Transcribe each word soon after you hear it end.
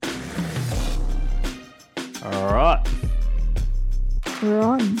All right. We're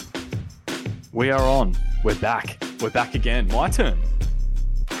on. We are on. We're back. We're back again. My turn.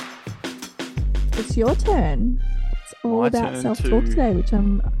 It's your turn. It's all My about turn self-talk to- today, which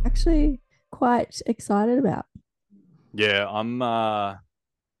I'm actually quite excited about. Yeah, I'm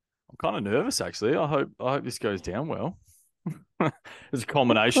kind of nervous actually. I hope this goes down well. It's a Of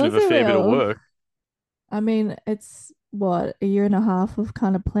culmination of course a it fair bit of will. work. I mean, it's what, a year and a half of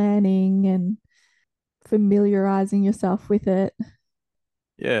kind of planning and familiarizing yourself with it.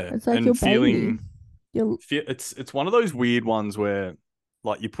 Yeah, It's like your and baby. You're, it's one of those weird ones where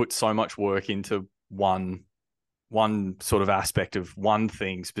like you put so much work into one sort of aspect of one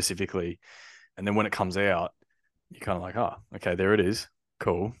thing specifically, and then when it comes out, you're kind of like, oh, okay, there it is,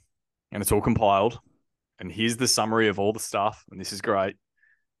 cool, and it's all compiled, and here's the summary of all the stuff, and this is great.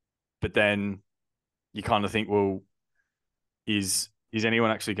 But then you kind of think, well, is anyone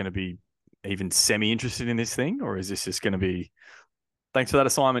actually going to be even semi interested in this thing, or is this just going to be thanks for that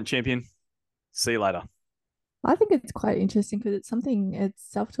assignment, champion? See you later. I think it's quite interesting because it's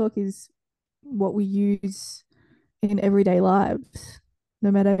self-talk is what we use in everyday lives,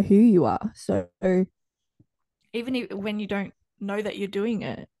 no matter who you are. So even if, when you don't know that you're doing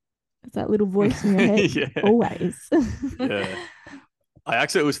it, it's that little voice in your head Yeah, always. yeah.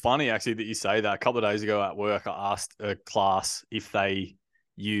 It was funny actually that you say that. A couple of days ago at work, I asked a class if they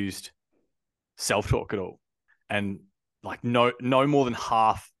used self talk at all, and like no more than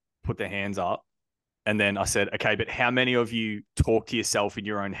half put their hands up. And then I said, okay, but how many of you talk to yourself in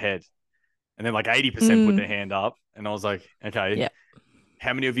your own head? And then like 80% put their Mm, hand up, and I was like, okay, yeah.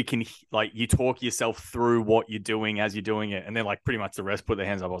 how many of you can like you talk yourself through what you're doing as you're doing it? And then like pretty much the rest put their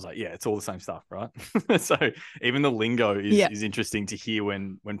hands up. I was like, yeah, it's all the same stuff, right? So even the lingo is Yeah. is interesting to hear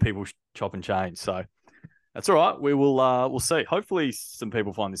when people chop and change. So that's all right. We'll see. Hopefully some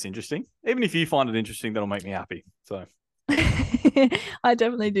people find this interesting. Even if you find it interesting, that'll make me happy. So I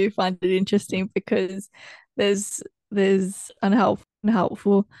definitely do find it interesting because there's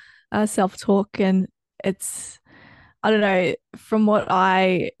unhelpful self-talk, and it's, I don't know, from what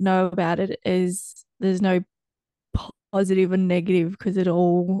I know about it is there's no positive and negative because it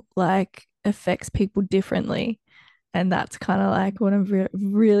all like affects people differently. And that's kind of like what I'm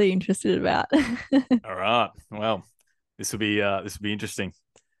really interested about. all right. Well, this will be interesting.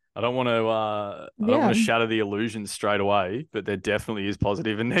 I don't want to Yeah. shatter the illusion straight away, but there definitely is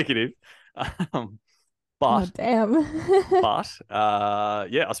positive and negative. Um, Oh, but damn.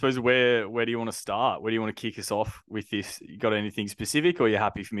 yeah, I suppose where do you want to start? Where do you want to kick us off with this? You got anything specific, or are you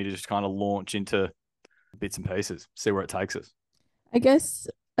happy for me to just kind of launch into bits and pieces, see where it takes us? I guess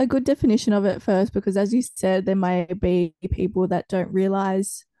a good definition of it first, because as you said, there might be people that don't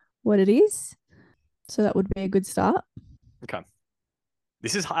realize what it is. So that would be a good start. Okay,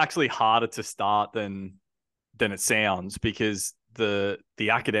 this is actually harder to start than it sounds because the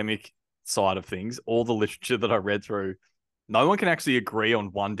academic side of things, all the literature that I read through, no one can actually agree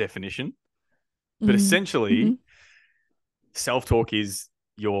on one definition. But Mm. Hmm. essentially, self talk is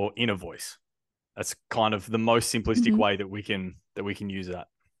your inner voice. That's kind of the most simplistic Hmm. way that we can use that.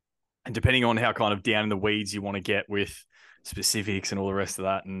 And depending on how kind of down in the weeds you want to get with specifics and all the rest of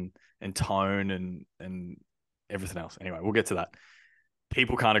that, and tone and everything else. Anyway, we'll get to that.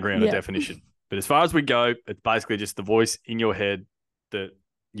 People can't agree on a Yeah. definition, but as far as we go, it's basically just the voice in your head that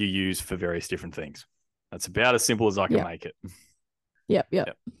you use for various different things. That's about as simple as I can Yeah. make it. Yep. Yep.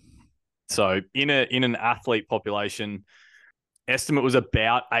 Yep. So in an athlete population, estimate was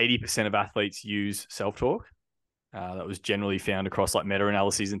about 80% of athletes use self talk. That was generally found across like meta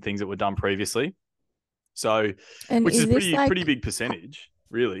analyses and things that were done previously. So, And which is is this pretty like, big percentage,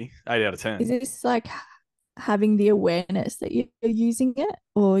 really, 8 out of is 10. this like having the awareness that you're using it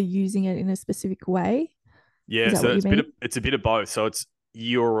or using it in a specific way? Is Yeah, that so what you mean? it's a bit of both. So it's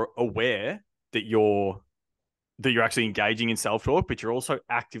you're aware that you're actually engaging in self talk, but you're also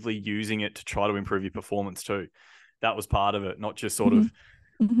actively using it to try to improve your performance too. That was part of it, not just sort Hmm. of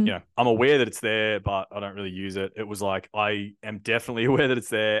Hmm. I'm aware that it's there, but I don't really use it. It was like, I am definitely aware that it's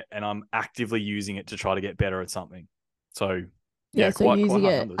there and I'm actively using it to try to get better at something. So Yeah. yeah, So quite using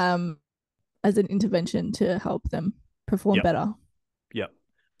high it numbers. as an intervention to help them perform Yep. better. Yep.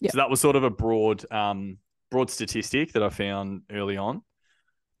 Yeah. So that was sort of a broad statistic that I found early on.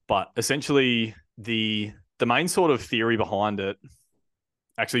 But essentially the main sort of theory behind it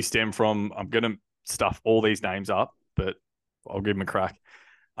actually stemmed from, I'm gonna stuff all these names up, but I'll give them a crack.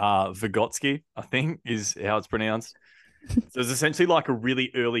 Vygotsky, I think, is how it's pronounced. So it's essentially like a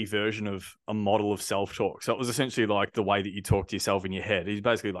really early version of a model of self-talk. So it was essentially like the way that you talk to yourself in your head. He's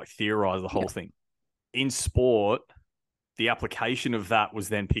basically like theorized the whole Yeah. thing. In sport, the application of that was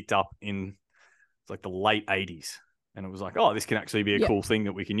then picked up in It's like the late 80s. And it was like, oh, this can actually be a Yeah. cool thing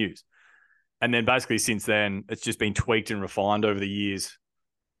that we can use. And then basically since then, it's just been tweaked and refined over the years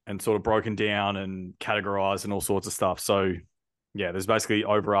and sort of broken down and categorized and all sorts of stuff. So yeah, there's basically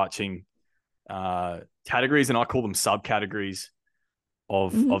overarching categories, and I call them subcategories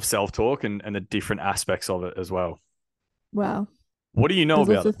Hmm. of self-talk and the different aspects of it as well. Wow. What do you know There's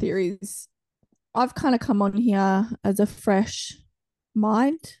about also it? theories. I've kind of come on here as a fresh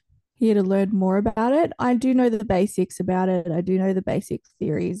mind, here to learn more about it. I do know the basics about it. I do know the basic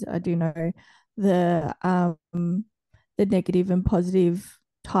theories. I do know the negative and positive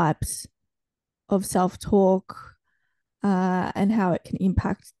types of self-talk, and how it can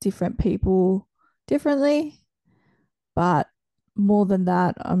impact different people differently. But more than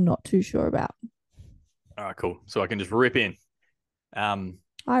that, I'm not too sure about. All right, cool. So I can just rip in. Um,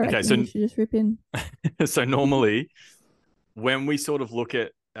 I okay, reckon so you should just rip in. so normally when we sort of look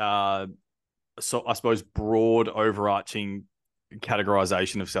at so I suppose broad overarching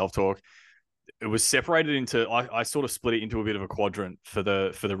categorization of self-talk, it was separated into I sort of split it into a bit of a quadrant for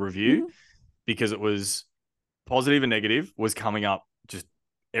the review, Mm-hmm. because it was positive and negative was coming up just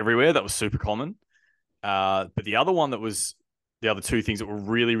everywhere. That was super common. But the other one that was the other two things that were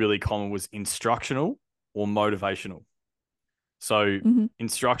really, really common was instructional or motivational. So Mm-hmm.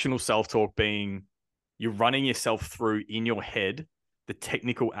 instructional self-talk being you're running yourself through in your head the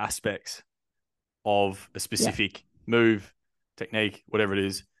technical aspects of a Yeah. specific move, technique, whatever it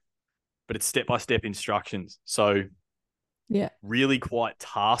is, but it's step-by-step instructions. So Yeah. really quite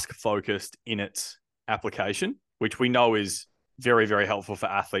task focused in its application, which we know is very, very helpful for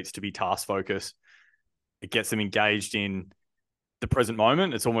athletes to be task focused. It gets them engaged in the present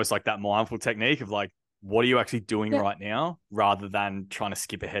moment. It's almost like that mindful technique of like, what are you actually doing Yeah. right now, rather than trying to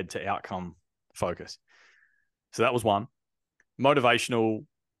skip ahead to outcome focus. So that was one. Motivational,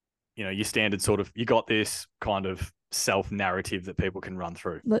 your standard sort of, you got this kind of self narrative that people can run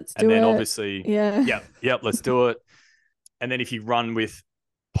through. Let's And do then it. obviously, Yeah. yep, let's do it. And then if you run with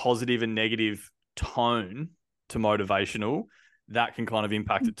positive and negative tone to motivational, that can kind of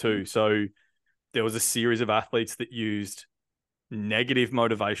impact it Mm-hmm. too. So there was a series of athletes that used negative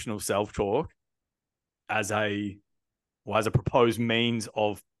motivational self-talk as as a proposed means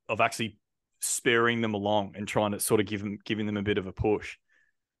of actually spurring them along and trying to sort of giving them a bit of a push.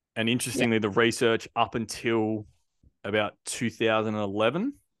 And Yeah. interestingly, the research up until about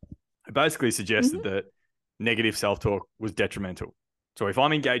 2011, it basically suggested Mm-hmm. that negative self-talk was detrimental. So if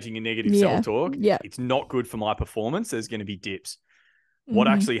I'm engaging in negative Yeah. self-talk, Yeah. it's not good for my performance. There's going to be dips. What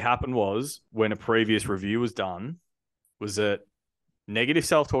Mm-hmm. actually happened was, when a previous review was done, was that negative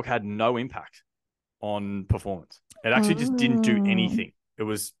self-talk had no impact on performance. It actually just didn't do Oh. anything. It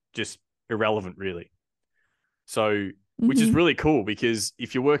was just irrelevant, really. So, which is Mm-hmm. really cool, because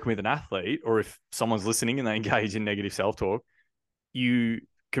if you're working with an athlete, or if someone's listening and they engage in negative self-talk, you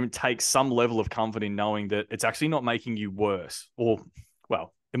can take some level of comfort in knowing that it's actually not making you worse. Or,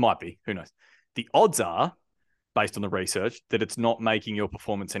 well, it might be. Who knows? The odds are, based on the research, that it's not making your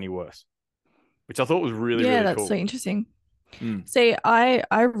performance any worse, which I thought was really, Yeah, really that's so cool. interesting. Mm. See, I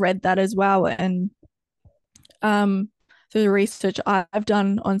read that as well, and um through the research I've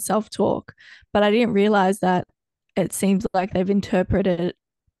done on self-talk, but I didn't realize that it seems like they've interpreted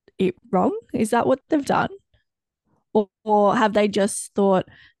it wrong. Is that what they've done? Or have they just thought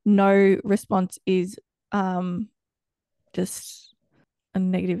no response is um just a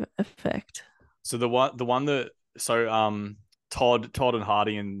negative effect? So the one that Todd and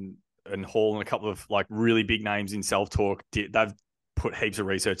Hardy and Hall and a couple of like really big names in self talk, they've put heaps of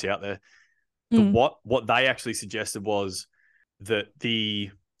research out there. Mm. What they actually suggested was that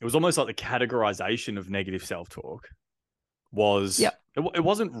it was almost like the categorization of negative self talk was, Yep. it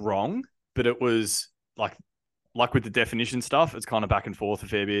wasn't wrong, but it was like with the definition stuff, it's kind of back and forth a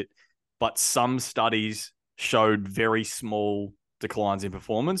fair bit. But some studies showed very small declines in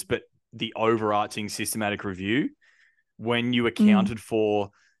performance, but the overarching systematic review, when you Mm. accounted for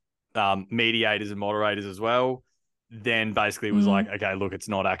mediators and moderators as well, then basically it was Mm. like, okay, look, it's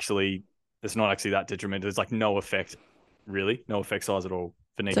not actually that detrimental. There's like no effect, really, no effect size at all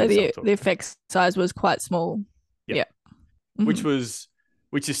for So negative self the talk. the effect size was quite small. Yep, Yeah. which Mm-hmm. was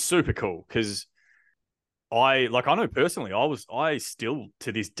which is super cool, because I know personally, I still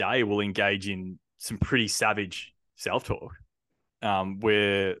to this day will engage in some pretty savage self talk.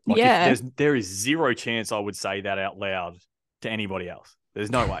 Where like if Yeah. there is zero chance I would say that out loud to anybody else.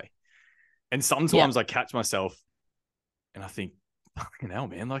 There's no way. And Yeah. sometimes I catch myself and I think, fucking hell,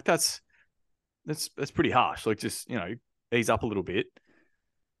 man, like that's pretty harsh. Like, just ease up a little bit.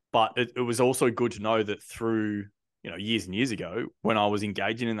 But it was also good to know that through years and years ago when I was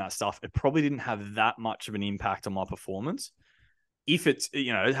engaging in that stuff, it probably didn't have that much of an impact on my performance. If it's,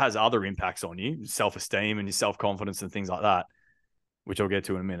 it has other impacts on you, self-esteem and your self-confidence and things like that, which I'll get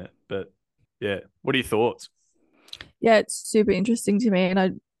to in a minute. But yeah, what are your thoughts? Yeah, it's super interesting to me.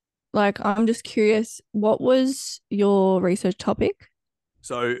 And I'm just curious, what was your research topic?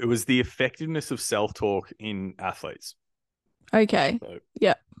 So it was the effectiveness of self-talk in athletes. Okay. So,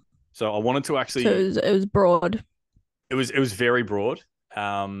 Yeah. so I wanted to So actually, it was broad. it was very broad.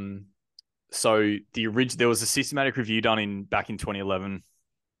 Um, so there was a systematic review done back in 2011,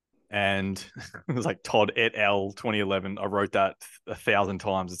 and it was like Todd et al. 2011. I wrote that 1,000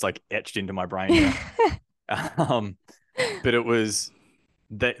 times. It's like etched into my brain now. Um, but it was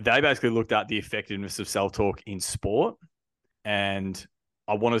they basically looked at the effectiveness of self talk in sport, and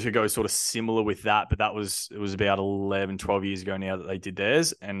I wanted to go sort of similar with that, but it was about 11, 12 years ago now that they did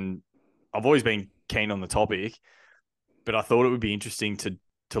theirs, and I've always been keen on the topic, but I thought it would be interesting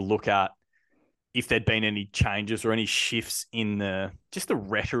to look at if there'd been any changes or any shifts in the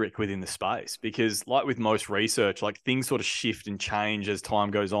rhetoric within the space. Because like with most research, like things sort of shift and change as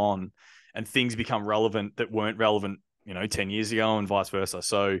time goes on, and things become relevant that weren't relevant, 10 years ago, and vice versa.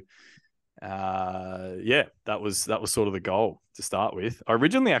 So yeah, that was sort of the goal to start with. I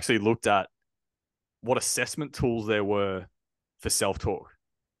originally actually looked at what assessment tools there were for self-talk.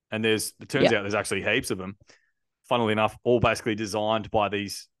 And it turns Yeah. out there's actually heaps of them, funnily enough, all basically designed by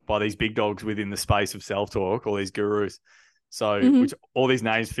these big dogs within the space of self-talk, all these gurus. So, Hmm. which all these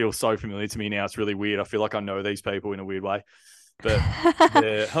names feel so familiar to me now. It's really weird. I feel like I know these people in a weird way. But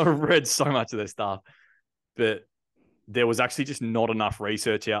I've read so much of their stuff. But there was actually just not enough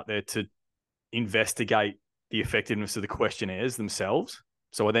research out there to investigate the effectiveness of the questionnaires themselves.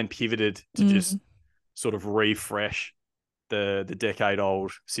 So I then pivoted to just Mm. sort of refresh the decade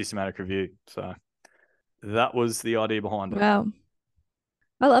old systematic review. So that was the idea behind it. Wow.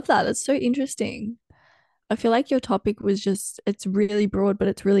 I love that. That's so interesting. I feel like your topic was it's really broad, but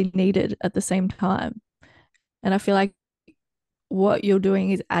it's really needed at the same time. And I feel like what you're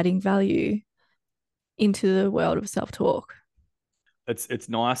doing is adding value into the world of self-talk. It's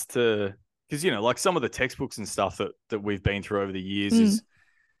nice to, because like some of the textbooks and stuff that we've been through over the years Mm. is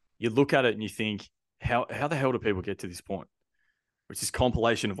you look at it and you think, how the hell do people get to this point? Which is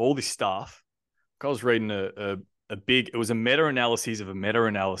compilation of all this stuff. I was reading it was a meta-analysis of a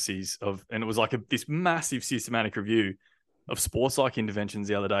meta-analysis of, and it was like this massive systematic review of sports psych interventions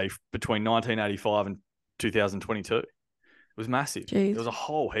the other day between 1985 and 2022. It was massive. There was Jeez. a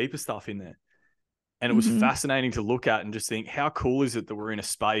whole heap of stuff in there. And it was Hmm. fascinating to look at and just think, how cool is it that we're in a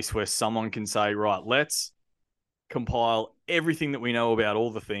space where someone can say, right, let's compile everything that we know about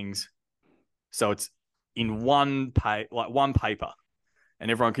all the things. So it's in one paper, and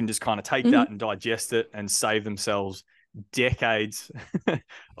everyone can just kind of take Hmm. that and digest it and save themselves decades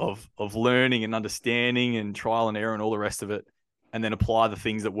of learning and understanding and trial and error and all the rest of it, and then apply the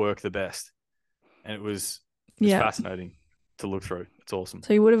things that work the best. And it's Yeah. fascinating to look through. It's awesome.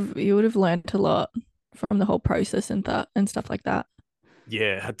 So you would have learned a lot from the whole process and that and stuff like that.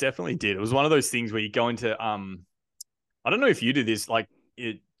 Yeah, I definitely did. It was one of those things where you go into I don't know if you do this, like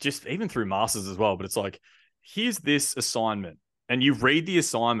it just even through masters as well, but it's like, here's this assignment, and you read the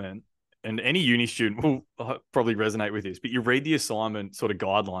assignment, and any uni student will probably resonate with this, but you read the assignment sort of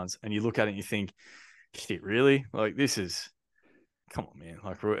guidelines and you look at it and you think, shit, really? Like, come on, man.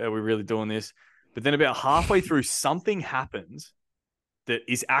 Like, are we really doing this? But then about halfway through, something happens that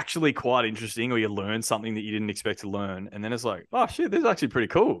is actually quite interesting, or you learn something that you didn't expect to learn. And then it's like, oh, shit, this is actually pretty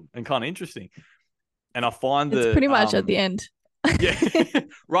cool and kind of interesting. And I find It's that pretty much at the end. yeah,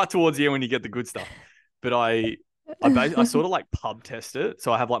 right towards the end when you get the good stuff. But I sort of like pub test it,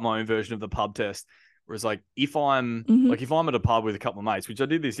 so I have like my own version of the pub test. Whereas like Hmm. if I'm at a pub with a couple of mates, which I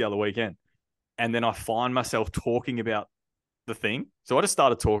did this the other weekend, and then I find myself talking about the thing. So I just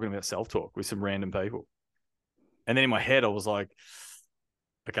started talking about self talk with some random people, and then in my head I was like,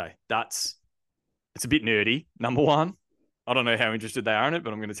 okay, it's a bit nerdy. Number one, I don't know how interested they are in it,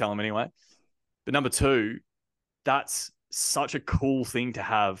 but I'm going to tell them anyway. But number two, that's such a cool thing to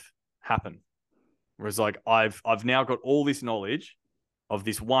have happen. Whereas like I've now got all this knowledge of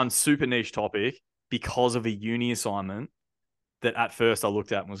this one super niche topic because of a uni assignment that at first I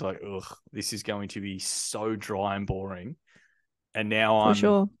looked at and was like, ugh, this is going to be so dry and boring. And now For I'm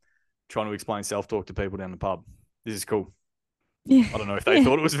sure. trying to explain self-talk to people down the pub. This is cool. Yeah. I don't know if they Yeah.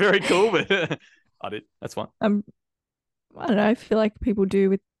 thought it was very cool, but I did. That's fine. Um, I don't know. I feel like people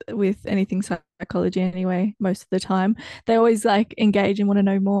do with anything psychology anyway, most of the time. They always like engage and want to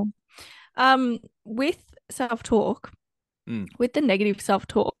know more. With self-talk, Mm. with the negative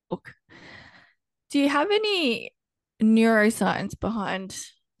self-talk, do you have any? neuroscience behind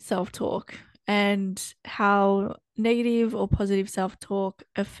self-talk and how negative or positive self-talk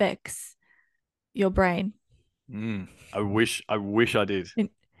affects your brain. I wish I did. And-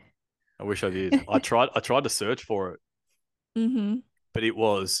 I wish I did. I tried to search for it, mm-hmm. but it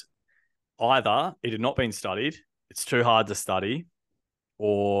was either it had not been studied, it's too hard to study,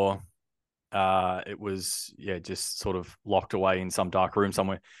 or it was just sort of locked away in some dark room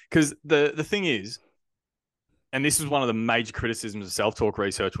somewhere. Because the thing is, and this is one of the major criticisms of self talk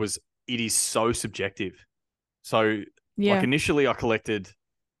research, was it is so subjective. So like Yeah. initially I collected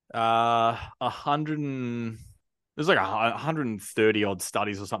 100 there's like 130 odd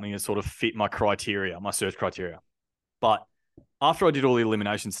studies or something that sort of fit my criteria, my search criteria. But after I did all the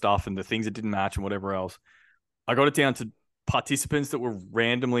elimination stuff and the things that didn't match and whatever else, I got it down to participants that were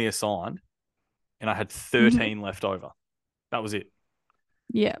randomly assigned, and I had Mm-hmm. 13 left over. That was it.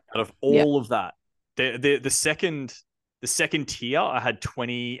 Yeah. Out of Yeah. all of that, the second tier, I had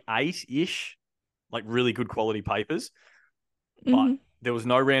 28 ish, like really good quality papers, but Mm-hmm. there was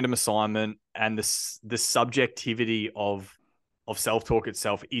no random assignment, and the subjectivity of self talk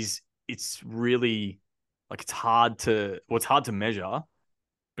itself it's really like it's hard to measure,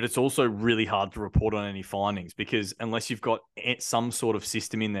 but it's also really hard to report on any findings because unless you've got some sort of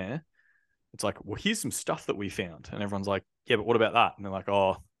system in there, it's like, well, here's some stuff that we found, and everyone's like, yeah, but what about that? And they're like,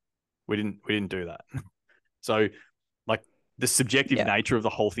 oh, we didn't do that. So like the subjective Yeah. nature of the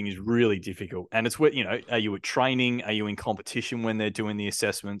whole thing is really difficult. And it's where, are you at training? Are you in competition when they're doing the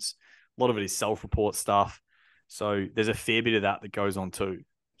assessments? A lot of it is self-report stuff. So there's a fair bit of that that goes on too.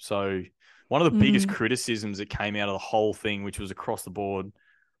 So one of the biggest Mm. criticisms that came out of the whole thing, which was across the board,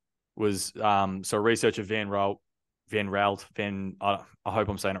 was so researcher I hope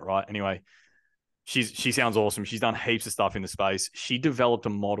I'm saying it right. Anyway, she sounds awesome. She's done heaps of stuff in the space. She developed a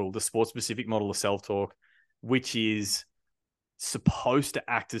model, the sports specific model of self talk, which is supposed to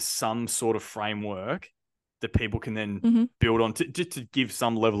act as some sort of framework that people can then Mm-hmm. build on to, just to give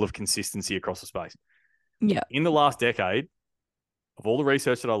some level of consistency across the space. Yeah. In the last decade, of all the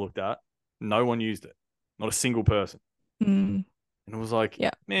research that I looked at, no one used it, not a single person. Mm. And it was like,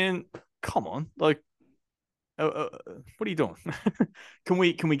 Yeah. man, come on, like, what are you doing? can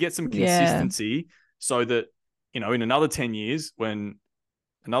we get some Yeah. consistency so that in another 10 years when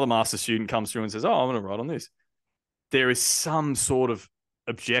another master student comes through and says, oh, I'm going to write on this, there is some sort of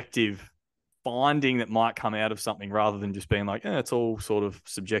objective finding that might come out of something rather than just being like, it's all sort of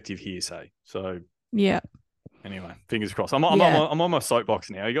subjective hearsay. So Yeah. anyway, fingers crossed. I'm Yeah. on my soapbox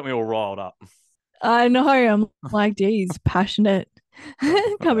now. You got me all riled up. I know. I'm like, geez, passionate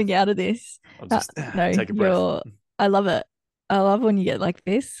Okay. coming out of this. I'll just No, take a breath. I love it. I love when you get like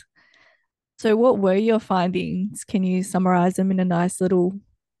this. So, what were your findings? Can you summarize them in a nice little,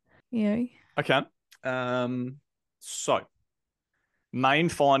 you know? Okay. Um, so main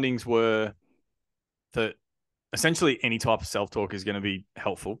findings were that essentially any type of self-talk is going to be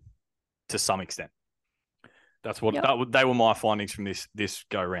helpful to some extent. That's what Yep. they were my findings from this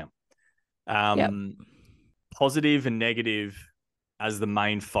go round. Yep. Um, Positive and negative as the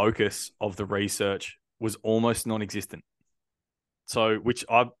main focus of the research was almost non-existent. So, which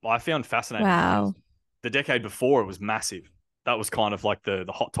I found fascinating because Wow. the decade before it was massive. That was kind of like the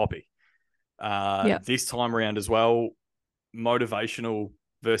hot topic. Yep. This time around as well, motivational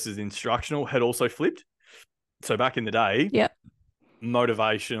versus instructional had also flipped. So back in the day, Yep.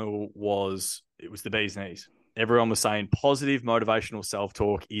 motivational it was the bee's knees. Everyone was saying positive motivational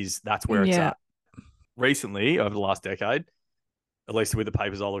self-talk that's where it's Yeah. at. Recently, over the last decade, at least with the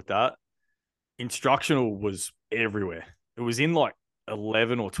papers I looked at, instructional was everywhere. It was in like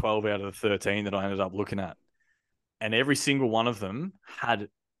 11 or 12 out of the 13 that I ended up looking at. And every single one of them had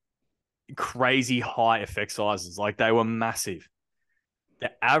crazy high effect sizes. Like they were massive. The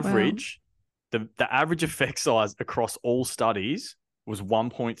Wow. average, the average effect size across all studies was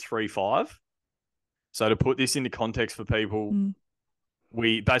 1.35. So to put this into context for people, Mm.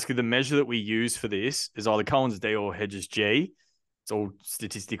 we basically the measure that we use for this is either Cohen's D or Hedges G. It's all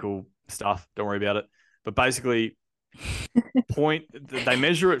statistical stuff. Don't worry about it. But basically, they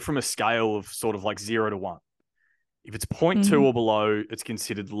measure it from a scale of sort of like 0 to 1. If it's zero point 0.2 Mm-hmm. or below, it's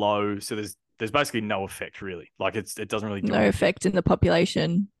considered low. So there's basically no effect really. Like it doesn't really do No anything. effect in the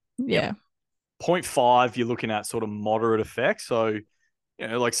population. Yep. Yeah. 0.5, you're looking at sort of moderate effect. So,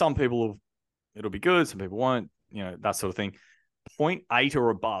 like some people it'll be good, some people won't, that sort of thing. 0.8 or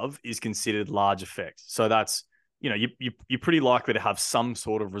above is considered large effect. So that's, you're pretty likely to have some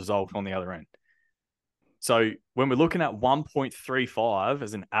sort of result on the other end. So when we're looking at 1.35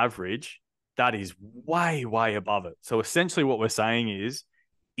 as an average, that is way, way above it. So essentially what we're saying is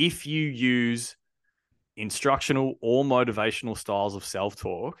if you use instructional or motivational styles of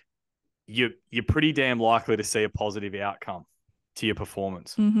self-talk, you're pretty damn likely to see a positive outcome to your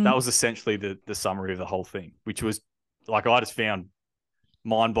performance. Mm-hmm. That was essentially the summary of the whole thing, which was like I just found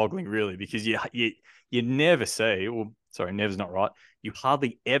mind-boggling, really, because you never see, or sorry, never's not right. You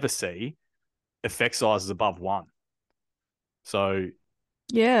hardly ever see effect sizes above one. So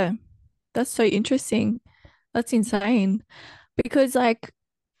Yeah, that's so interesting. That's insane. Because like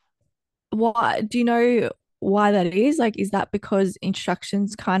why do you know why that is? Like, is that because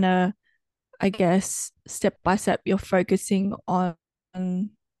instructions kind of, I guess, step by step, you're focusing on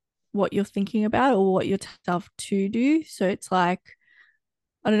what you're thinking about or what you're tough to do? So it's like,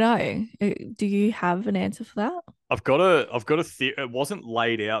 I don't know. Do you have an answer for that? I've got a theory. It wasn't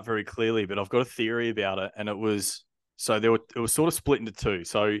laid out very clearly, but I've got a theory about it, and it was sort of split into two.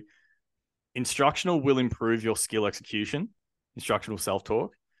 So instructional will improve your skill execution, instructional self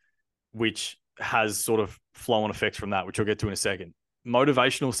talk, which has sort of flow on effects from that, which I'll get to in a second.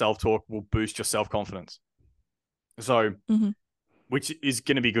 Motivational self talk will boost your self confidence. So, Mm-hmm. which is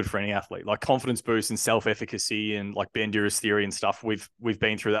going to be good for any athlete, like confidence boost and self efficacy and like Bandura's theory and stuff. We've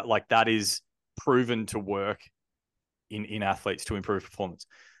been through that. Like that is proven to work in athletes to improve performance.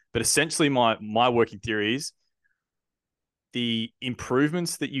 But essentially, my working theory is the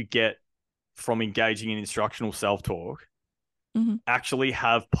improvements that you get from engaging in instructional self talk Mm-hmm. actually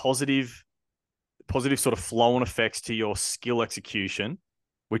have positive sort of flow on effects to your skill execution,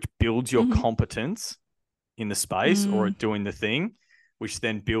 which builds your Mm-hmm. competence in the space or Mm, at doing the thing, which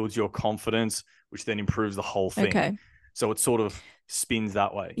then builds your confidence, which then improves the whole thing. okay. So it sort of spins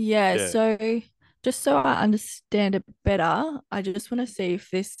that way. Yeah, Yeah. so just so I understand it better, I just want to see if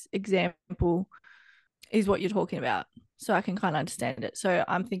this example is what you're talking about so I can kind of understand it. So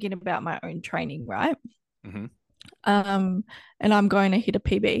I'm thinking about my own training, right? Mm-hmm. Um, and I'm going to hit a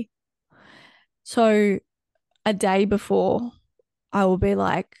PB. So a day before, I will be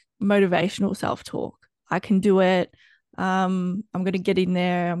like motivational self-talk. I can do it. I'm gonna get in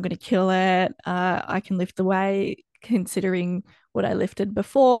there. I'm gonna kill it. I can lift the weight considering what I lifted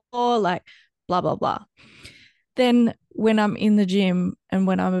before, like blah blah blah. Then when I'm in the gym and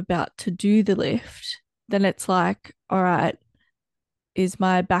when I'm about to do the lift, then it's like, all right, is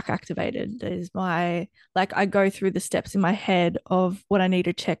my back activated? Is my like I go through the steps in my head of what I need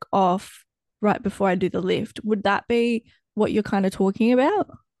to check off right before I do the lift. Would that be what you're kind of talking about?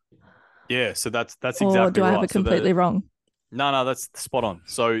 Yeah. So that's Or exactly do I have right. it So completely wrong? no, that's spot on.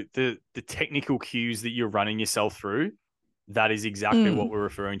 So the technical cues that you're running yourself through, that is exactly what Mm, we're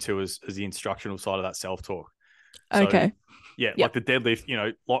referring to as the instructional side of that self talk. So okay. yeah, like Yep. the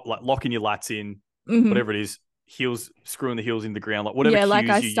deadlift, like locking your lats in, Hmm. whatever it is, heels, screwing the heels in the ground, like whatever Yeah, like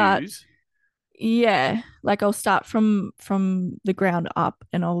I cues you start, use. yeah, like I'll start from the ground up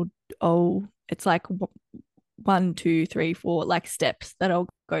and I'll it's like one, two, three, four, like steps that I'll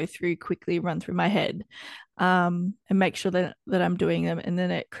go through quickly, run through my head, and make sure that I'm doing them. And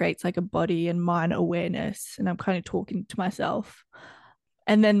then it creates like a body and mind awareness. And I'm kind of talking to myself.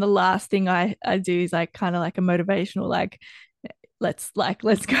 And then the last thing I do is like kind of like a motivational, let's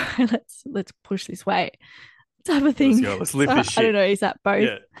go, let's push this weight type of Let's thing. go. Let's lift So this I don't shit. know, is that both?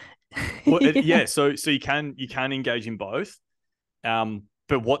 Yeah. Well, Yeah. yeah. So you can engage in both.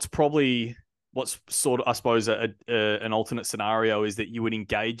 But what's sort of I suppose an alternate scenario is that you would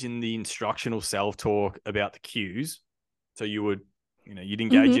engage in the instructional self talk about the cues. So you'd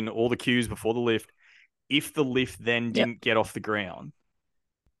engage Mm-hmm. in all the cues before the lift. If the lift then Yep. didn't get off the ground,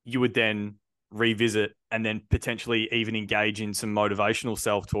 you would then revisit and then potentially even engage in some motivational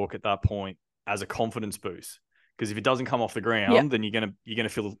self talk at that point as a confidence boost. Because if it doesn't come off the Yep. ground, then you're gonna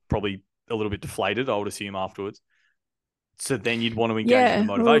feel probably a little bit deflated, I would assume, afterwards. So then you'd want to engage in the Yeah.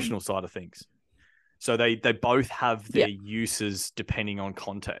 Well, motivational side of things. So they both have their yep. uses depending on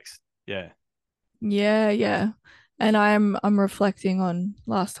context. Yeah. Yeah, yeah. And I'm reflecting on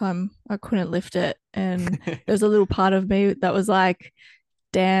last time I couldn't lift it and there's a little part of me that was like,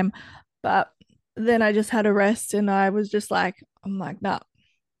 damn. But then I just had a rest and I was just like, I'm like, nah,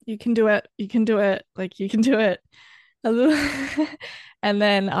 you can do it. You can do it. Like you can do it. A little and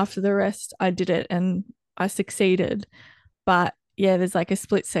then after the rest, I did it and I succeeded. But yeah, there's like a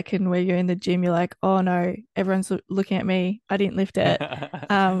split second where you're in the gym, you're like, oh no, everyone's looking at me. I didn't lift it.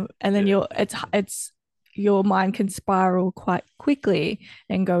 And then Yeah. it's your mind can spiral quite quickly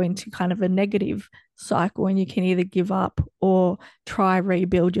and go into kind of a negative cycle, and you can either give up or try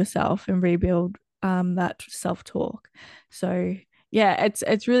rebuild yourself and rebuild that self-talk. So yeah,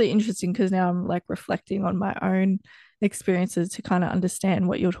 it's really interesting because now I'm like reflecting on my own experiences to kind of understand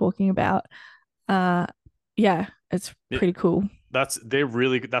what you're talking about. Uh, yeah, it's Yeah. pretty cool. That's a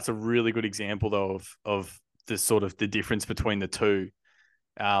really good example though of the sort of the difference between the two.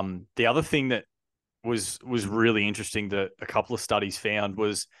 The other thing that was really interesting that a couple of studies found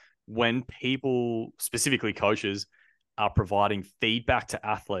was when people, specifically coaches, are providing feedback to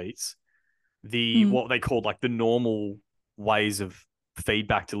athletes, the Mm, what they called like the normal ways of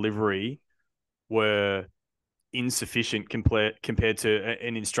feedback delivery were insufficient compared to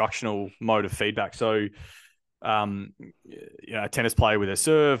an instructional mode of feedback. So, a tennis player with a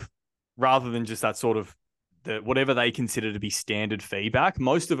serve, rather than just that sort of whatever they consider to be standard feedback,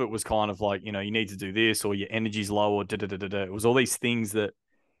 most of it was kind of like, you need to do this or your energy's low or da da da da da. It was all these things that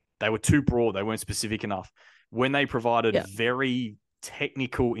they were too broad. They weren't specific enough. When they provided yeah. very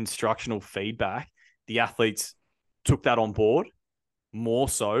technical instructional feedback, the athletes took that on board more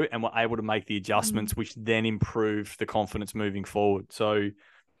so and were able to make the Mm, adjustments, which then improved the confidence moving forward. So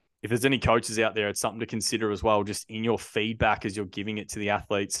if there's any coaches out there, it's something to consider as well. Just in your feedback as you're giving it to the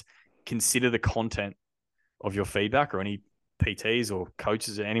athletes, consider the content of your feedback, or any PTs or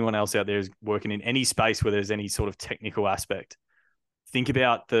coaches or anyone else out there is working in any space where there's any sort of technical aspect. Think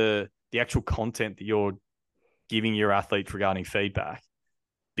about the actual content that you're giving your athletes regarding feedback,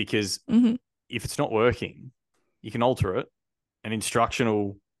 because hmm if it's not working, you can alter it. And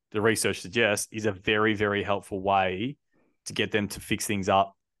instructional, the research suggests, is a very, very helpful way to get them to fix things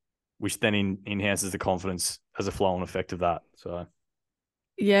up, which then enhances the confidence as a flow on effect of that. So,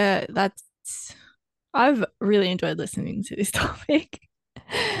 Yeah, I've really enjoyed listening to this topic.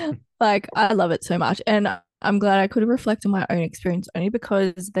 Like, I love it so much. And I'm glad I could reflect on my own experience only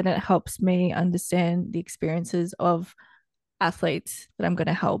because then it helps me understand the experiences of athletes that I'm going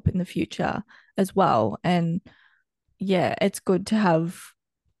to help in the future as well. And yeah, it's good to have,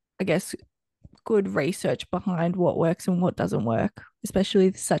 I guess, good research behind what works and what doesn't work,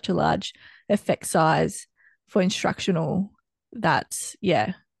 especially such a large effect size for instructional.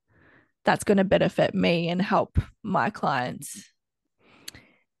 Yeah, that's going to benefit me and help my clients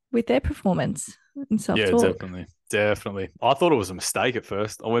with their performance and self yeah, talk. definitely. Definitely. I thought it was a mistake at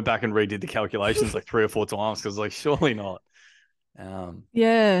first. I went back and redid the calculations like 3 or 4 times because, like, surely not. Um,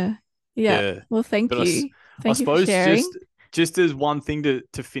 Yeah. Yeah. yeah. Well, thank But I, you. I Thank you for suppose sharing. just as one thing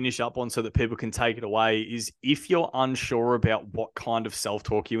to finish up on so that people can take it away is, if you're unsure about what kind of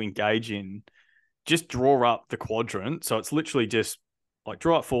self-talk you engage in, just draw up the quadrant. So it's literally just like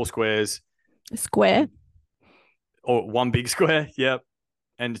draw up 4 squares Square. and or one big square, yep.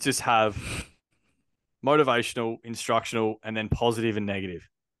 And just have motivational, instructional, and then positive and negative.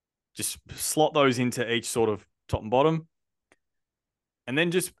 Just slot those into each sort of top and bottom, and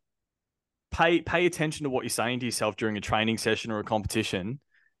then just pay attention to what you're saying to yourself during a training session or a competition,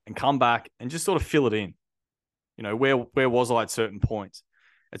 and come back and just sort of fill it in. Where was I at certain points?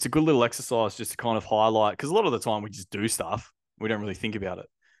 It's a good little exercise just to kind of highlight, because a lot of the time we just do stuff, we don't really think about it.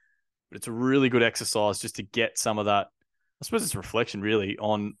 But it's a really good exercise just to get some of that. I suppose it's reflection really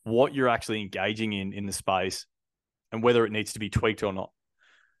on what you're actually engaging in the space and whether it needs to be tweaked or not.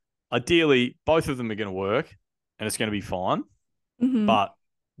 Ideally, both of them are going to work and it's going to be fine. Mm-hmm. But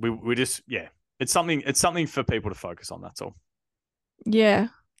we just, yeah, it's something for people to focus on. That's all. Yeah.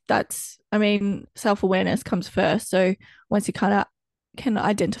 I mean, self awareness comes first. So once you kind of can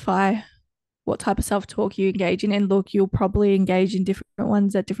identify what type of self talk you engage in, and look, you'll probably engage in different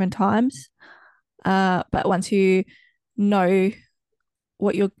ones at different times. But once you know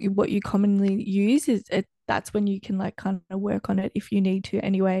what you commonly use, is it that's when you can like kind of work on it if you need to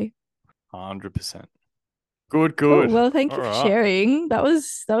anyway. 100%. Good, Cool. good. Well, thank All you for right. sharing. That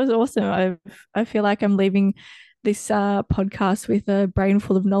was awesome. I feel like I'm leaving this podcast with a brain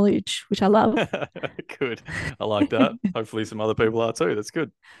full of knowledge, which I love. Good. I like that. Hopefully some other people are too. That's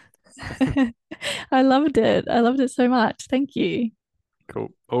good. I loved it. I loved it so much. Thank you. Cool.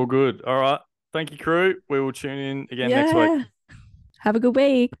 All good. All right. Thank you, crew. We will tune in again next week. Yeah. Have a good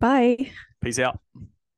week. Bye. Peace out.